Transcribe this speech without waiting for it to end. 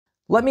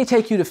Let me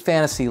take you to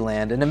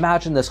Fantasyland and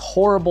imagine this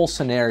horrible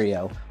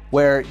scenario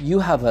where you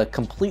have a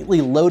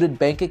completely loaded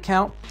bank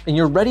account and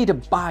you're ready to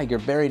buy your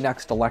very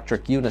next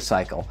electric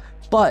unicycle.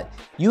 But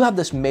you have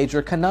this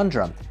major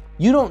conundrum.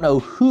 You don't know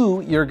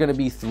who you're going to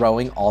be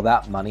throwing all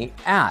that money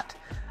at.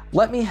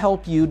 Let me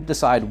help you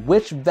decide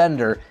which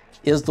vendor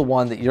is the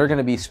one that you're going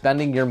to be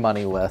spending your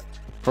money with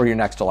for your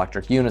next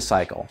electric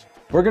unicycle.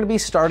 We're going to be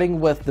starting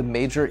with the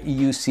major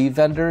EUC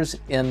vendors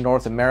in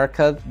North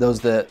America,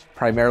 those that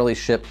primarily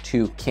ship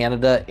to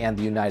Canada and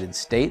the United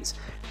States.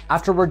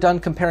 After we're done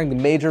comparing the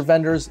major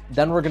vendors,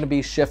 then we're going to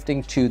be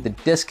shifting to the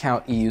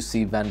discount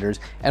EUC vendors,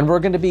 and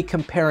we're going to be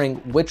comparing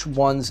which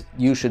ones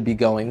you should be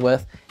going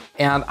with.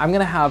 And I'm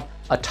going to have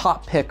a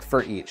top pick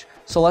for each.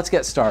 So let's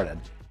get started.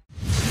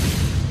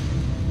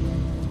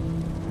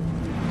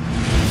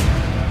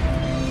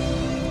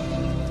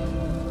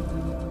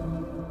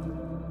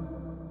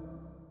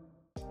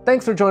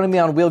 Thanks for joining me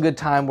on Wheel Good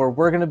Time, where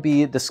we're going to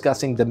be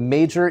discussing the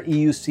major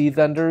EUC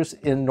vendors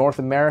in North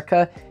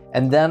America,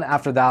 and then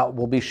after that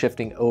we'll be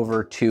shifting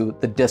over to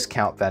the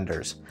discount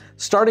vendors.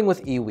 Starting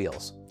with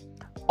eWheels.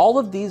 All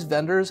of these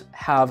vendors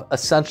have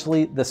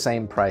essentially the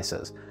same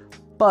prices,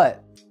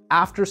 but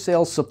after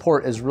sales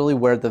support is really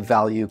where the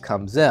value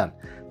comes in.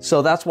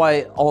 So that's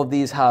why all of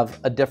these have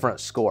a different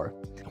score.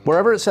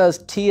 Wherever it says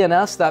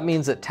TNS, that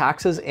means that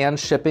taxes and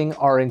shipping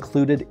are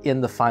included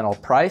in the final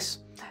price.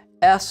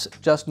 S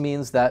just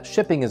means that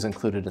shipping is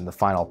included in the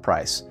final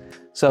price.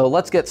 So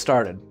let's get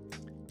started.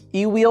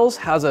 eWheels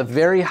has a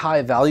very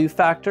high value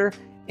factor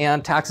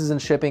and taxes and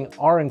shipping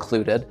are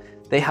included.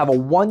 They have a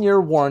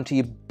 1-year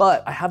warranty,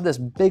 but I have this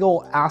big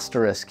ol'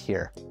 asterisk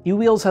here.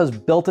 eWheels has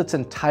built its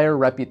entire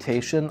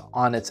reputation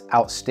on its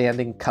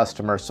outstanding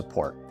customer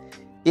support.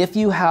 If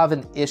you have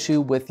an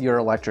issue with your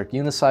electric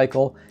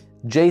unicycle,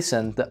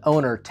 Jason, the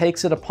owner,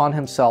 takes it upon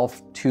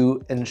himself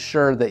to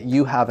ensure that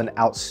you have an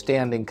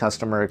outstanding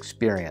customer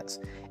experience.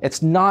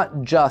 It's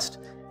not just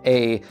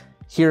a,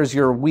 here's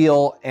your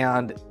wheel,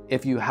 and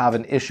if you have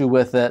an issue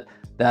with it,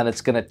 then it's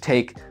gonna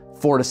take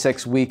 4 to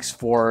 6 weeks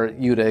for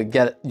you to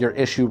get your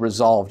issue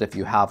resolved if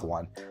you have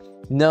one.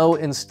 No,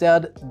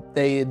 instead,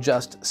 they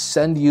just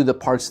send you the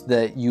parts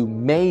that you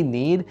may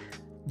need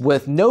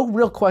with no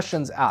real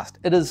questions asked.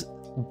 It is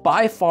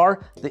by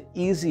far the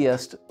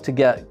easiest to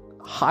get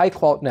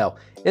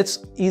it's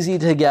easy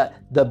to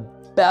get the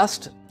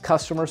best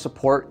customer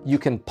support you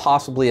can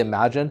possibly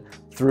imagine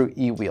through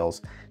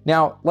eWheels.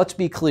 Now, let's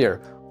be clear,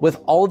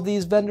 with all of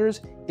these vendors,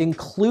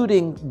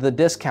 including the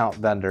discount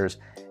vendors,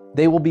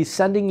 they will be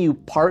sending you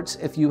parts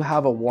if you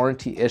have a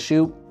warranty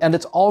issue, and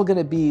it's all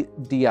gonna be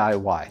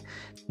DIY.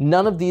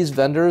 None of these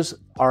vendors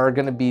are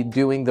gonna be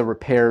doing the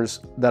repairs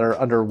that are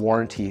under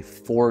warranty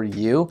for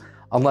you,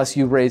 unless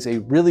you raise a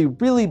really,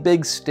 really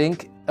big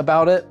stink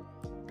about it.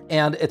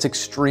 And it's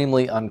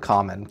extremely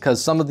uncommon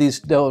because some of these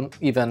don't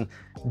even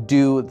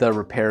do the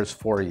repairs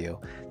for you.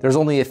 There's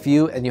only a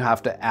few, and you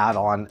have to add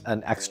on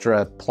an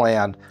extra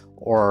plan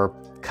or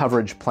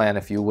coverage plan,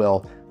 if you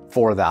will,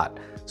 for that.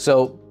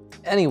 So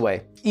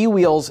anyway,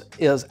 eWheels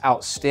is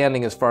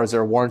outstanding as far as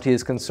their warranty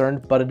is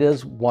concerned, but it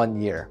is 1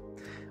 year.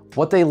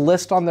 What they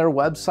list on their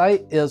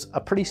website is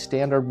a pretty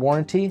standard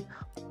warranty,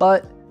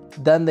 but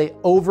then they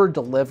over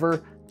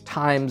deliver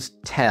times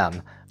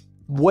 10.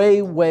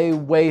 Way, way,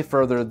 way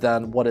further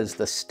than what is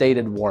the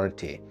stated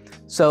warranty.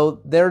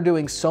 So they're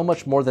doing so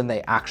much more than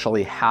they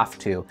actually have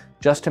to,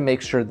 just to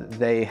make sure that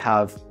they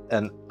have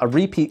a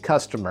repeat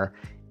customer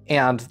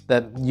and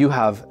that you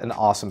have an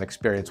awesome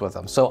experience with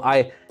them. So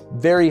I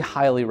very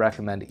highly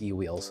recommend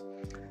eWheels.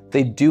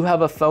 They do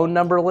have a phone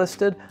number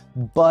listed,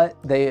 but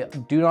they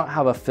do not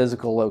have a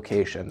physical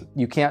location.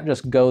 You can't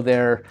just go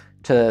there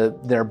to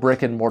their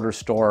brick and mortar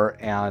store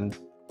and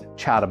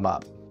chat them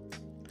up.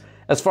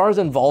 As far as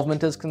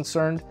involvement is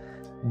concerned,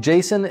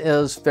 Jason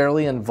is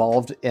fairly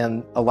involved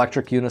in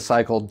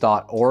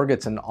electricunicycle.org.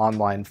 It's an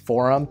online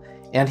forum,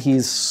 and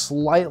he's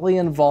slightly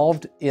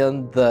involved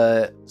in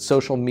the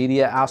social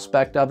media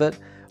aspect of it.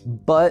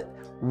 But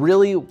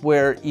really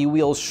where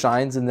eWheels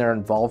shines in their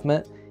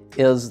involvement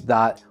is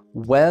that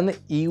when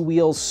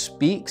eWheels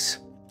speaks,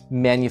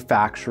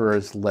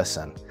 manufacturers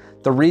listen.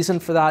 The reason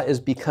for that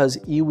is because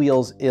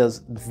eWheels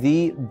is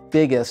the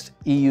biggest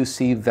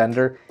EUC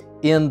vendor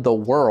in the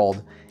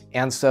world.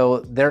 And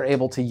so they're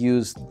able to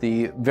use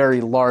the very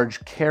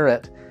large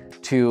carrot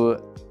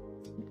to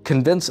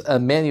convince a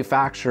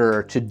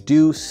manufacturer to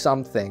do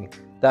something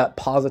that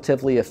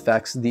positively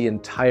affects the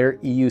entire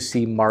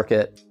EUC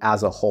market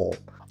as a whole.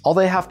 All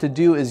they have to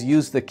do is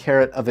use the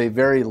carrot of a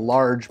very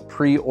large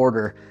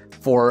pre-order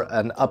for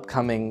an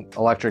upcoming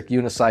electric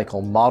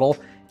unicycle model.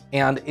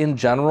 And in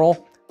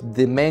general,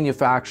 the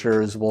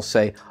manufacturers will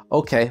say,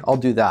 okay, I'll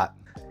do that.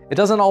 It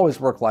doesn't always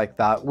work like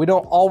that. We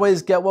don't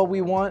always get what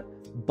we want,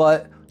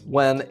 but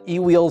when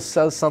eWheels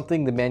says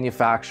something, the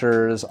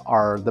manufacturers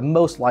are the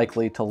most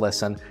likely to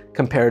listen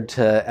compared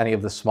to any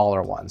of the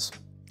smaller ones.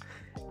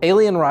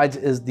 Rev Rides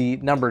is the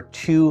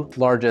 #2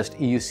 largest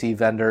EUC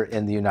vendor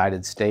in the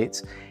United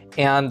States,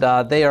 and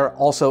they are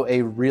also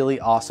a really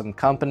awesome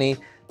company.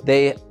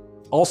 They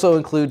also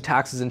include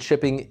taxes and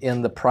shipping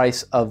in the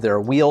price of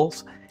their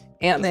wheels,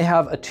 and they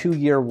have a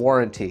 2-year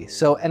warranty.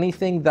 So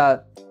anything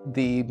that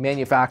the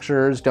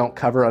manufacturers don't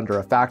cover under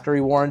a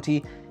factory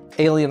warranty,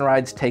 Alien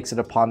Rides takes it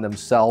upon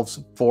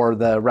themselves for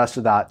the rest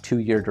of that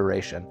 2-year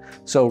duration.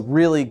 So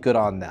really good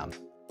on them.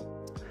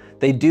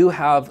 They do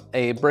have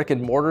a brick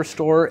and mortar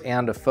store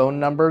and a phone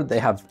number. They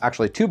have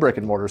actually 2 brick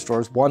and mortar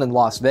stores, one in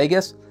Las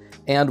Vegas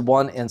and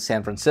one in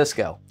San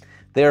Francisco.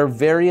 They are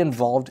very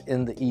involved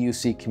in the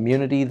EUC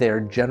community. They are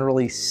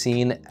generally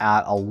seen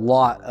at a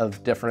lot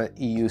of different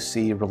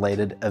EUC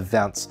related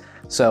events.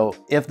 So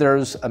if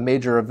there's a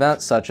major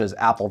event such as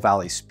Apple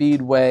Valley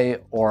Speedway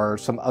or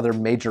some other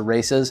major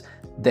races,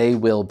 they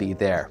will be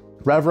there.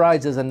 Rev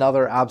Rides is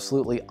another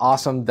absolutely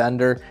awesome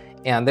vendor,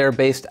 and they're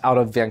based out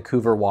of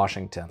Vancouver,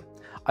 Washington.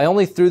 I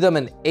only threw them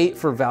an 8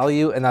 for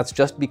value, and that's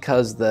just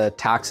because the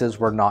taxes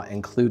were not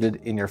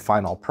included in your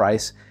final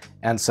price.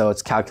 And so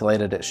it's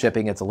calculated at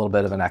shipping, it's a little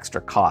bit of an extra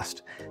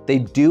cost. They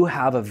do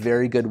have a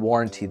very good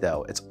warranty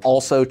though. It's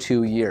also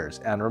 2 years.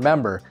 And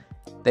remember,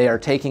 they are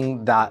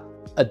taking that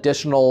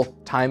additional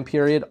time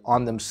period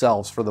on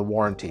themselves for the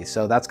warranty.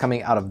 So that's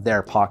coming out of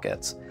their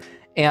pockets.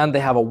 And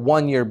they have a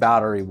 1-year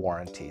battery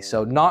warranty.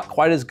 So not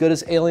quite as good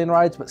as Alien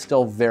Rides, but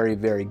still very,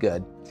 very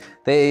good.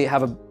 They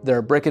have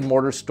their brick and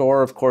mortar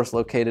store, of course,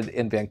 located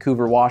in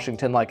Vancouver,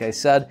 Washington, like I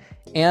said.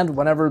 And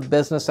whenever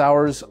business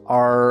hours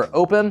are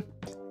open,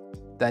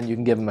 then you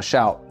can give them a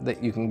shout,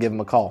 that you can give them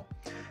a call.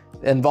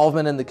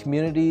 Involvement in the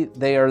community,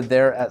 they are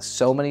there at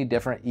so many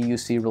different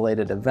EUC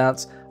related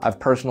events. I've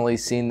personally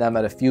seen them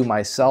at a few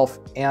myself,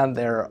 and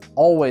they're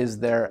always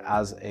there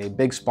as a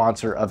big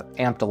sponsor of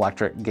Amped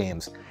Electric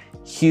games.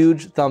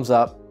 Huge thumbs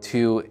up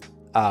to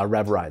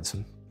Rev Rides.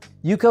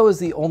 EUCO is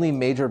the only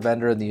major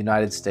vendor in the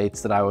United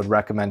States that I would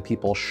recommend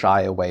people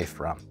shy away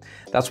from.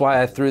 That's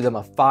why I threw them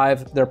a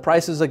 5. Their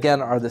prices again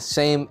are the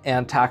same,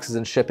 and taxes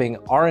and shipping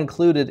are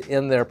included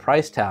in their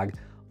price tag.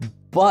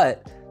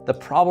 But the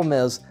problem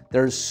is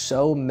there's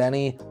so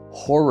many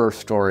horror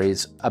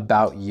stories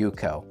about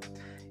EUCO.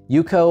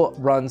 EUCO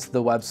runs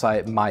the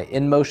website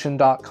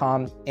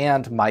myinmotion.com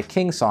and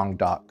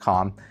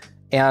mykingsong.com,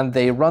 and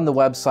they run the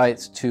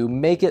websites to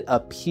make it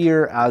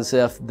appear as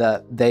if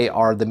that they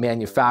are the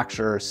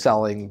manufacturer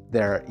selling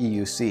their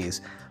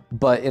EUCs.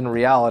 But in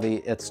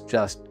reality, it's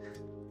just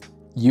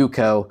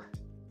EUCO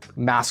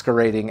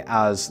masquerading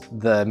as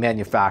the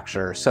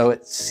manufacturer. So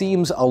it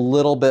seems a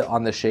little bit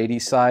on the shady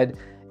side,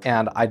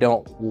 and I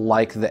don't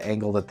like the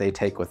angle that they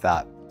take with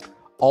that.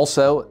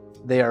 Also,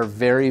 they are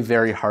very,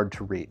 very hard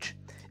to reach.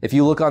 If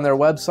you look on their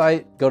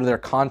website, go to their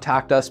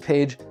contact us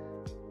page,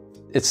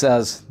 it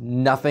says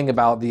nothing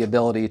about the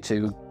ability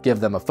to give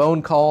them a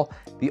phone call.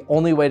 The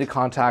only way to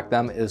contact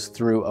them is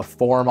through a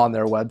form on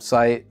their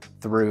website,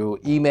 through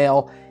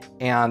email,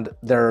 and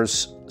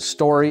there's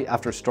story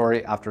after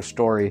story after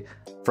story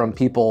from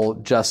people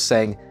just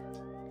saying,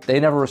 they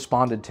never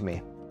responded to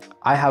me.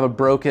 I have a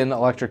broken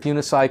electric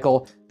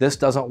unicycle. This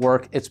doesn't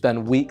work. It's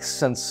been weeks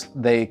since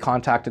they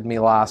contacted me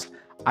last.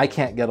 I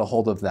can't get a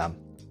hold of them.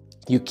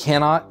 You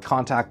cannot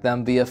contact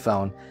them via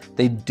phone.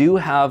 They do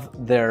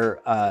have their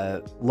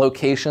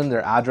location,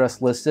 their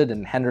address listed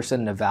in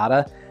Henderson,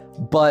 Nevada,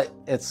 but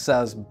it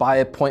says by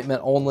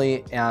appointment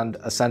only, and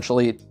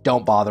essentially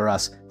don't bother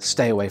us,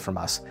 stay away from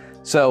us.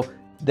 So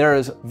there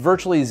is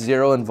virtually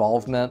zero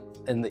involvement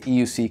in the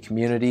EUC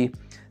community.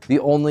 The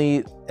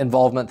only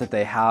involvement that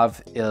they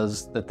have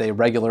is that they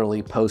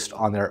regularly post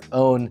on their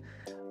own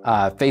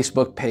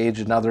Facebook page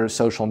and other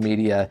social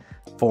media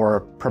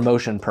for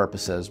promotion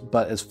purposes.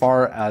 But as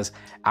far as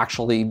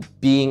actually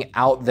being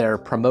out there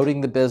promoting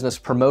the business,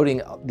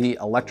 promoting the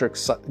electric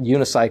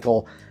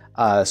unicycle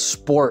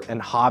sport and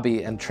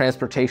hobby and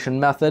transportation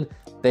method,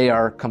 they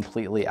are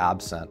completely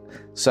absent.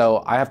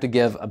 So I have to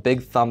give a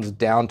big thumbs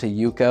down to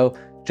EUCO,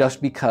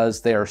 just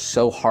because they are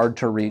so hard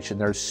to reach and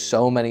there's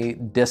so many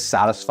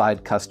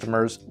dissatisfied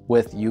customers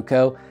with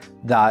EUCO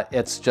that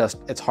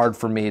it's hard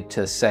for me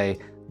to say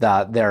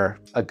that they're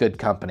a good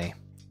company.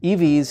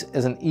 Eevees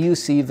is an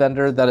EUC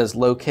vendor that is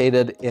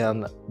located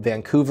in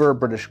Vancouver,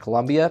 British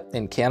Columbia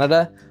in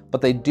Canada, but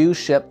they do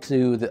ship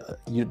to the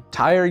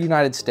entire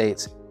United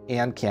States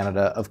and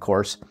Canada, of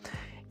course.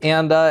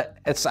 And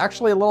it's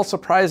actually a little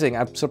surprising.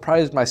 I'm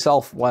surprised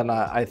myself when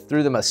I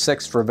threw them a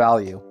 6 for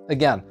value.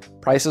 Again,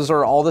 prices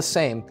are all the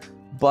same,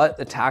 but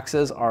the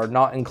taxes are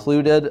not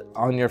included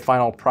on your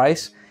final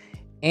price.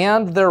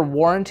 And their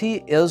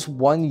warranty is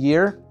 1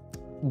 year,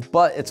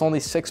 but it's only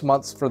 6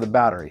 months for the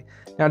battery.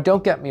 Now,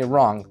 don't get me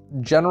wrong.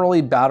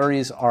 Generally,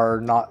 batteries are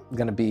not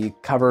gonna be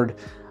covered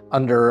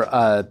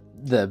under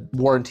the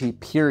warranty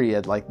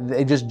period. Like,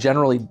 they just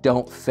generally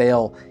don't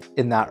fail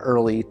in that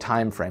early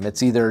time frame.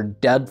 It's either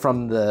dead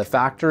from the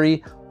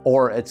factory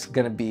or it's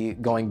gonna be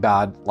going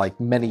bad like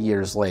many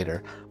years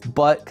later.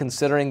 But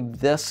considering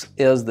this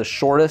is the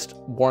shortest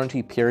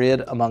warranty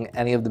period among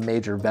any of the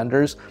major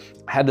vendors,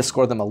 I had to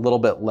score them a little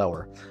bit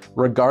lower.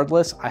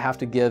 Regardless, I have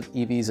to give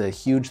Eevees a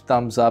huge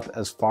thumbs up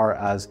as far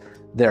as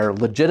their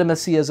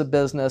legitimacy as a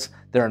business,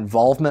 their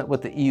involvement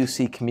with the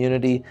EUC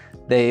community.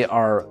 They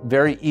are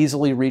very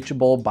easily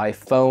reachable by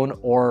phone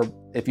or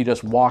if you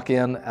just walk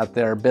in at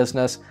their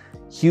business.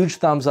 Huge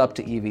thumbs up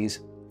to Eevees.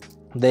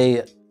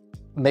 They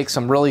make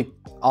some really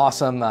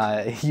awesome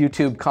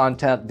YouTube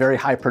content, very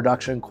high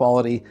production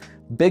quality.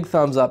 Big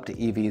thumbs up to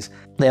Eevees.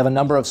 They have a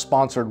number of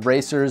sponsored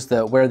racers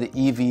that wear the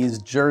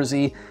Eevees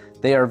jersey.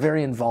 They are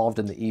very involved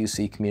in the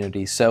EUC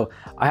community. So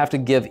I have to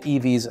give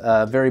Eevees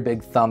a very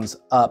big thumbs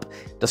up.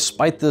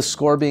 Despite this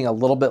score being a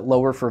little bit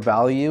lower for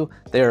value,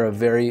 they are a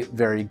very,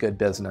 very good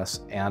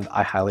business and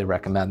I highly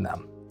recommend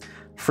them.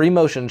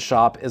 Freemotion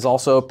shop is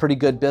also a pretty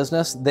good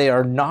business. They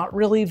are not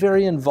really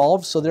very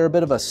involved, so they're a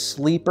bit of a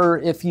sleeper,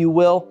 if you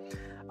will.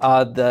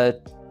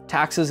 The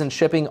taxes and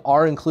shipping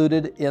are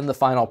included in the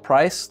final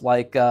price,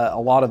 like a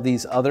lot of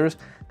these others.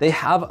 They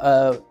have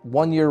a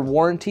 1-year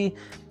warranty,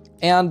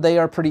 and they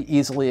are pretty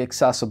easily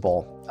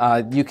accessible.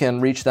 You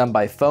can reach them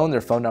by phone.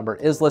 Their phone number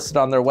is listed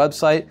on their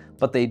website,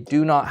 but they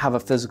do not have a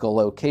physical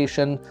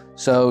location,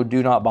 so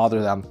do not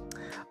bother them.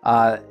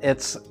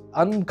 It's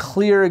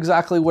unclear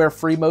exactly where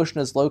Freemotion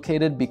is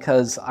located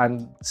because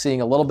I'm seeing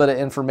a little bit of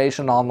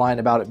information online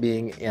about it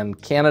being in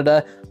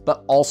Canada,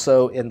 but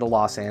also in the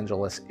Los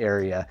Angeles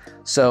area.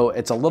 So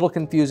it's a little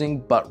confusing,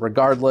 but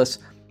regardless,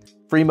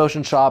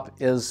 Freemotion shop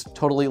is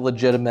totally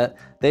legitimate.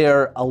 They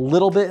are a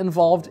little bit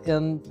involved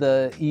in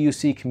the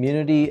EUC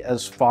community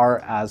as far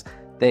as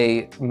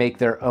they make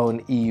their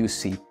own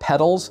EUC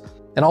pedals.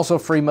 And also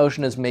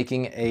Freemotion is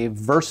making a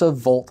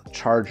VersaVolt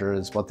charger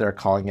is what they're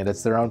calling it.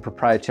 It's their own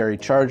proprietary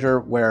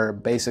charger where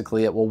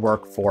basically it will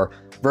work for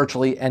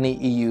virtually any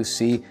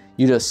EUC.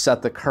 You just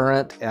set the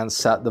current and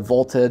set the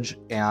voltage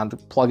and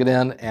plug it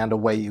in and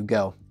away you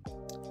go.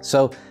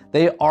 So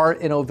they are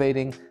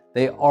innovating.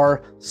 They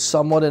are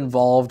somewhat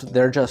involved.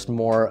 They're just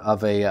more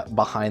of a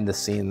behind the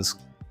scenes,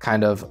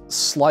 kind of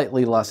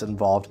slightly less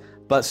involved,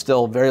 but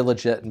still very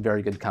legit and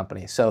very good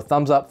company. So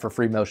thumbs up for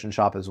Freemotion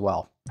shop as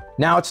well.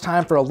 Now it's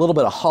time for a little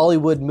bit of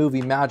Hollywood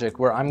movie magic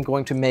where I'm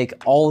going to make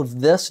all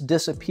of this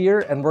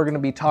disappear and we're going to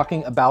be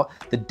talking about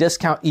the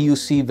discount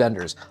EUC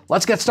vendors.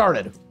 Let's get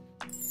started.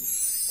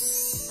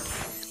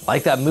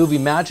 Like that movie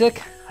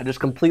magic? I just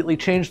completely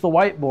changed the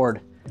whiteboard.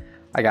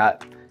 I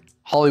got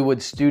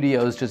Hollywood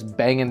studios just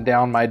banging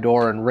down my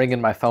door and ringing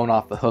my phone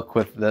off the hook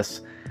with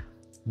this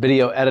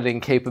video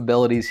editing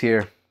capabilities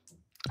here.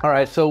 All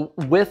right, so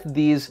with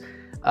these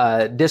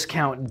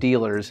discount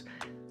dealers,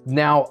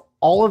 now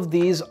all of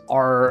these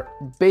are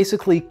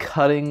basically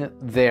cutting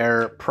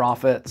their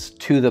profits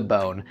to the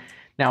bone.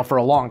 Now for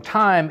a long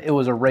time, it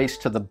was a race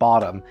to the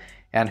bottom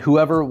and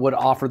whoever would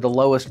offer the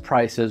lowest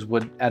prices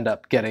would end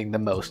up getting the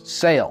most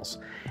sales.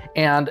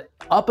 And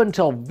up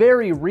until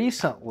very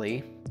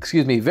recently,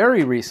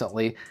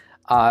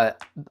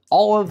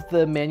 all of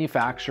the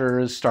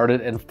manufacturers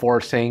started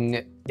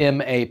enforcing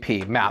MAP,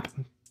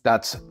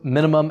 that's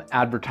minimum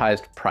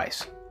advertised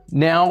price.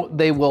 Now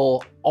they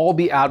will all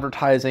be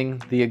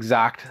advertising the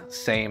exact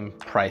same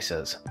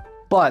prices,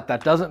 but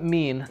that doesn't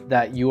mean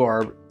that you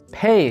are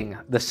paying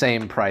the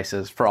same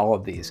prices for all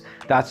of these.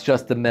 That's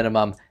just the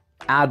minimum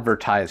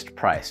advertised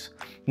price.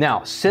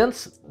 Now,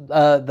 since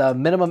the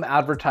minimum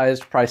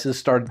advertised prices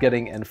started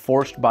getting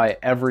enforced by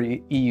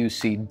every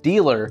EUC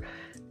dealer,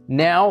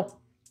 now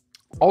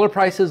all the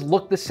prices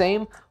look the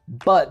same,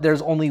 but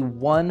there's only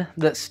one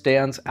that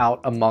stands out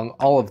among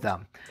all of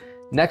them.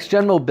 Next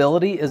Gen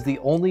Mobility is the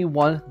only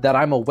one that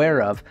I'm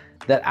aware of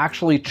that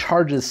actually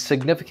charges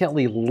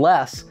significantly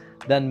less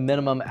than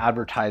minimum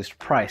advertised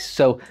price.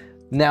 So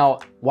now,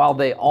 while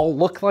they all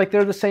look like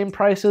they're the same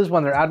prices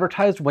when they're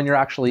advertised, when you're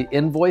actually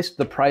invoiced,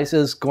 the price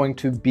is going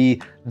to be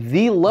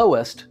the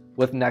lowest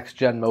with Next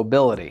Gen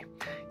Mobility.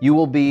 You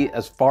will be,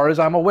 as far as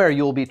I'm aware,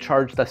 you will be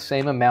charged the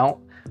same amount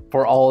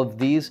for all of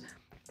these.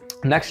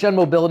 Next Gen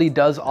Mobility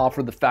does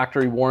offer the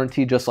factory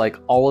warranty just like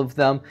all of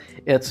them.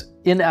 It's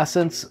in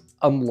essence,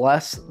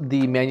 unless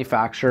the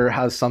manufacturer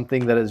has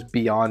something that is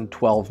beyond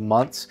 12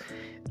 months,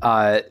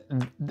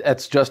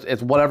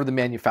 it's whatever the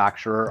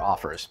manufacturer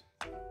offers.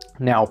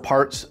 Now,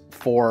 parts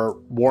for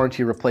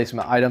warranty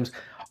replacement items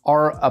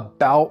are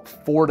about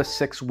 4 to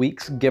 6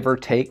 weeks, give or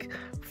take,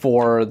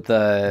 for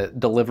the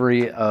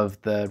delivery of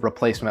the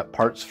replacement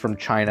parts from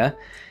China.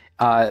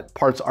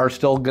 Parts are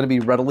still going to be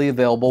readily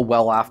available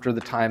well after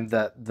the time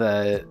that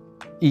the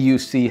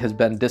EUC has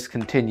been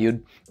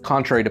discontinued,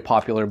 contrary to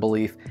popular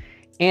belief.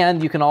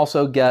 And you can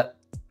also get,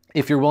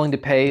 if you're willing to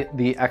pay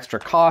the extra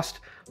cost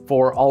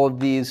for all of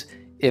these,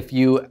 if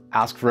you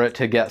ask for it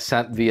to get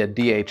sent via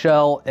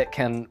DHL, it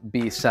can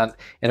be sent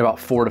in about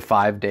 4 to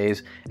 5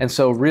 days. And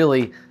so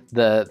really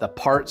the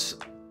parts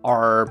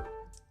are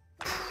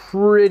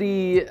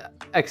pretty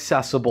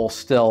accessible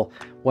still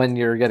when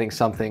you're getting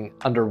something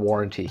under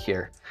warranty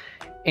here.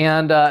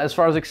 And as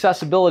far as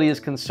accessibility is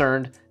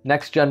concerned,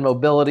 Next Gen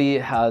Mobility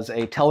has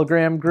a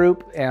Telegram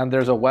group and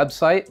there's a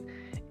website,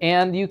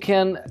 and you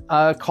can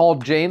call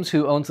James,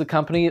 who owns the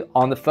company,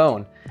 on the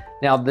phone.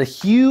 Now, the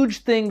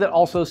huge thing that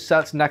also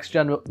sets Next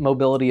Gen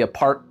Mobility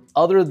apart,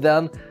 other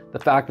than the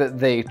fact that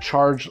they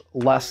charge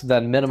less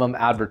than minimum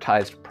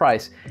advertised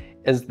price,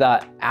 is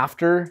that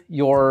after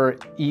your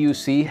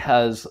EUC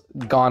has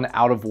gone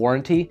out of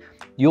warranty,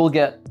 you'll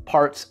get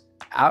parts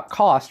at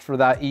cost for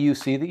that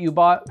EUC that you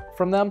bought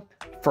from them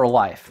for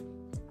life.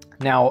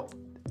 Now,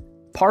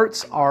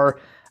 parts are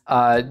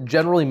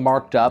generally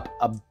marked up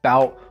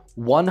about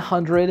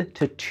 100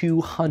 to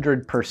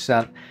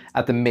 200%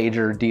 at the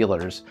major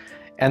dealers.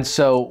 And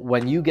so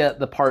when you get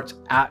the parts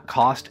at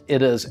cost,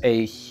 it is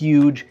a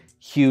huge,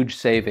 huge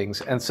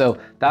savings. And so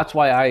that's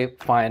why I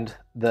find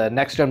the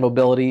Next Gen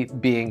Mobility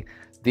being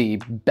the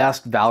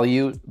best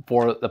value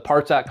for the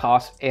parts at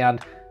cost and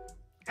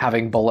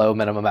having below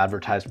minimum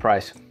advertised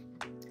price.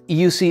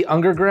 EUC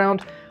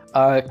Ungerground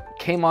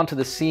came onto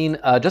the scene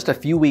just a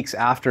few weeks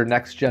after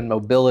Next Gen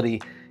Mobility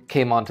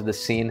came onto the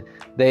scene.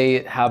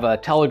 They have a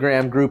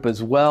Telegram group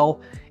as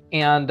well,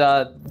 and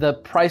the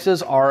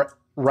prices are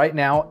right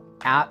now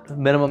at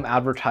minimum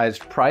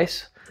advertised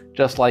price,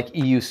 just like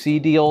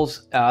EUC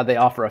Deals. They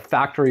offer a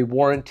factory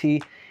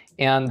warranty,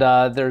 and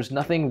there's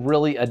nothing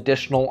really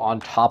additional on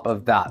top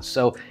of that.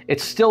 So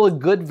it's still a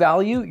good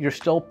value. You're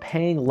still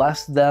paying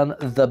less than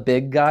the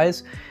big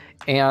guys.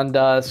 And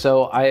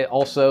so I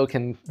also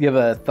can give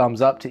a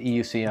thumbs up to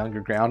EUC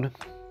Ungerground.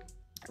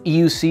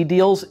 EUC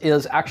Deals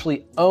is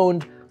actually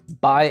owned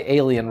by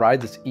Alien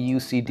Rides. It's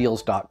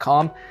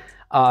EUCDeals.com.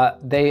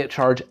 They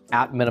charge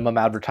at minimum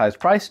advertised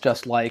price,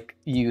 just like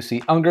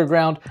EUC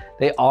Ungerground.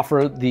 They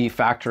offer the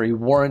factory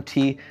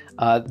warranty,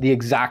 the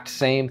exact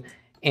same.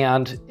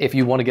 And if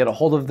you want to get a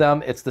hold of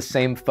them, it's the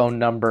same phone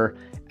number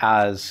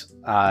as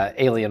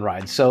Alien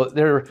Rides. So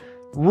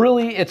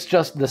it's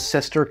just the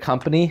sister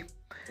company,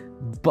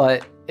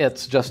 but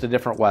it's just a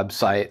different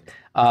website.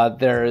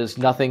 There is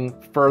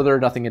nothing further,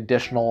 nothing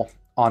additional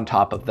on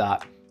top of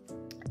that.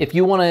 If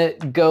you want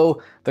to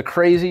go the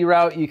crazy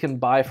route, you can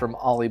buy from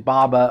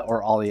Alibaba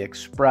or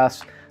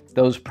Aliexpress.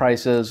 Those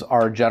prices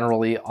are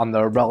generally on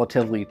the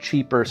relatively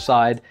cheaper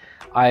side.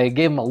 I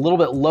gave them a little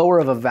bit lower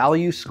of a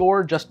value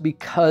score just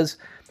because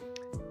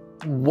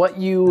what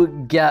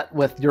you get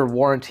with your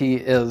warranty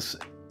is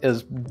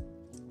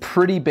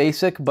pretty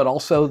basic, but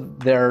also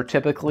they're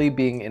typically,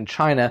 being in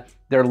China,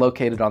 they're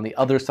located on the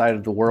other side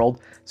of the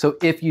world. So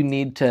if you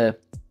need to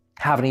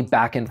have any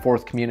back and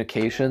forth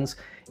communications,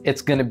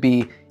 it's going to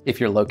be, if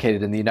you're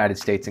located in the United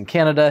States and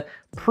Canada,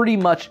 pretty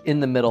much in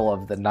the middle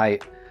of the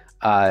night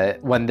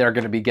when they're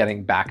going to be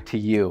getting back to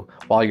you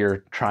while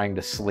you're trying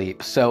to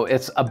sleep. So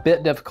it's a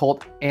bit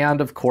difficult.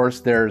 And of course,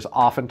 there's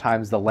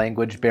oftentimes the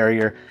language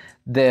barrier.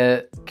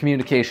 The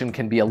communication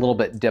can be a little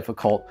bit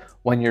difficult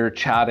when you're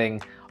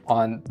chatting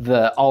on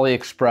the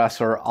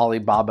AliExpress or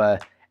Alibaba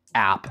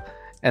app.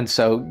 And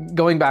so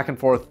going back and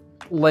forth,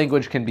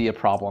 language can be a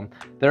problem.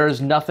 There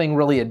is nothing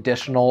really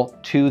additional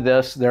to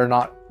this. They're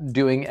not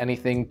doing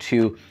anything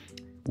to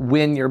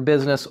win your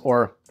business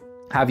or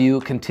have you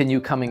continue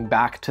coming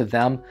back to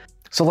them.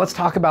 So let's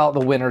talk about the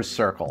winner's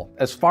circle.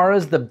 As far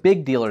as the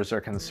big dealers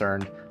are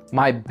concerned,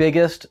 my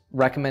biggest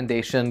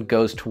recommendation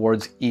goes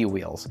towards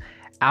eWheels.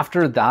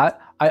 After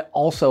that, I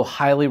also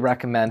highly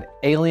recommend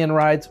Alien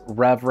Rides,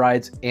 Rev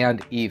Rides,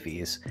 and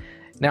Eevees.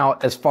 Now,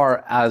 as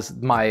far as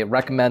my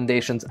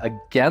recommendations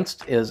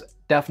against is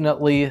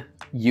definitely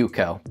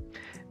EUCO.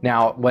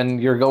 Now, when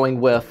you're going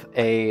with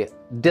a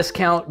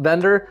discount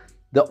vendor,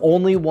 the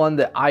only one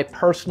that I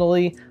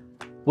personally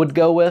would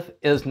go with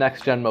is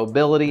Next Gen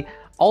Mobility.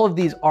 All of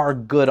these are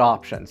good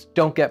options,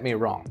 don't get me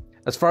wrong.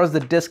 As far as the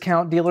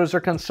discount dealers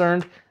are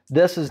concerned,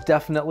 this is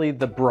definitely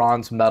the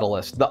bronze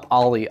medalist, the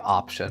Ali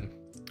option.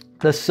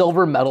 The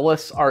silver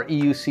medalists are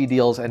EUC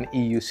Deals and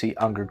EUC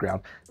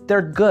Ungerground.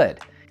 They're good.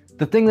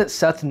 The thing that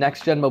sets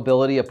Next Gen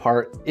Mobility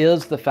apart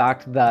is the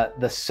fact that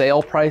the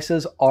sale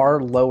prices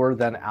are lower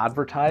than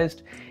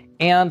advertised,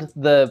 and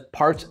the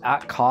parts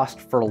at cost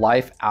for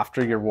life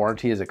after your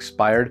warranty is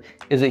expired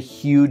is a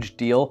huge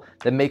deal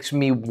that makes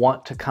me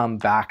want to come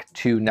back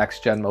to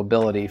Next Gen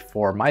Mobility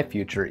for my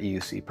future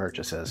EUC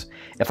purchases.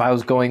 If I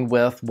was going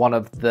with one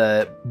of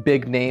the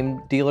big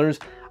name dealers,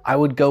 I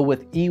would go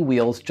with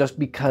eWheels just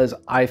because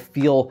I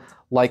feel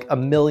like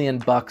 $1 million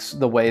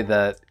the way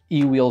that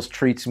eWheels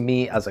treats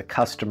me as a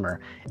customer.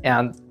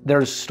 And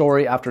there's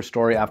story after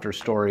story after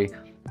story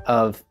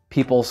of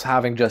people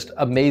having just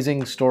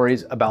amazing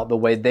stories about the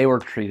way they were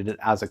treated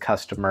as a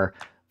customer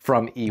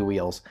from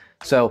eWheels.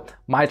 So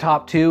my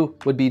top two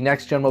would be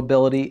Next Gen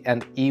Mobility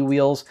and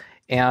eWheels,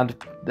 and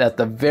at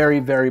the very,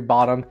 very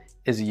bottom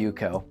is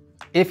EUCO.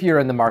 If you're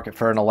in the market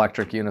for an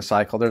electric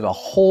unicycle, there's a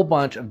whole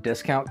bunch of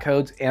discount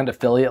codes and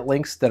affiliate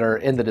links that are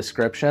in the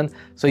description,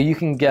 so you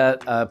can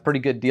get a pretty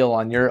good deal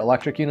on your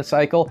electric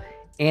unicycle,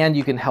 and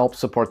you can help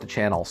support the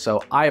channel.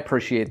 So I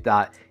appreciate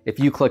that if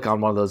you click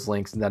on one of those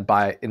links and then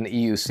buy an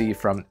EUC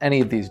from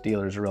any of these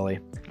dealers, really.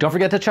 Don't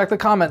forget to check the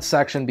comments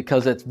section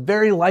because it's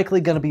very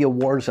likely going to be a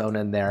war zone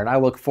in there, and I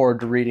look forward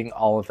to reading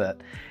all of it.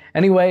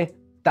 Anyway,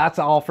 that's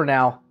all for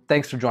now.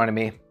 Thanks for joining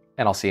me,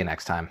 and I'll see you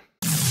next time.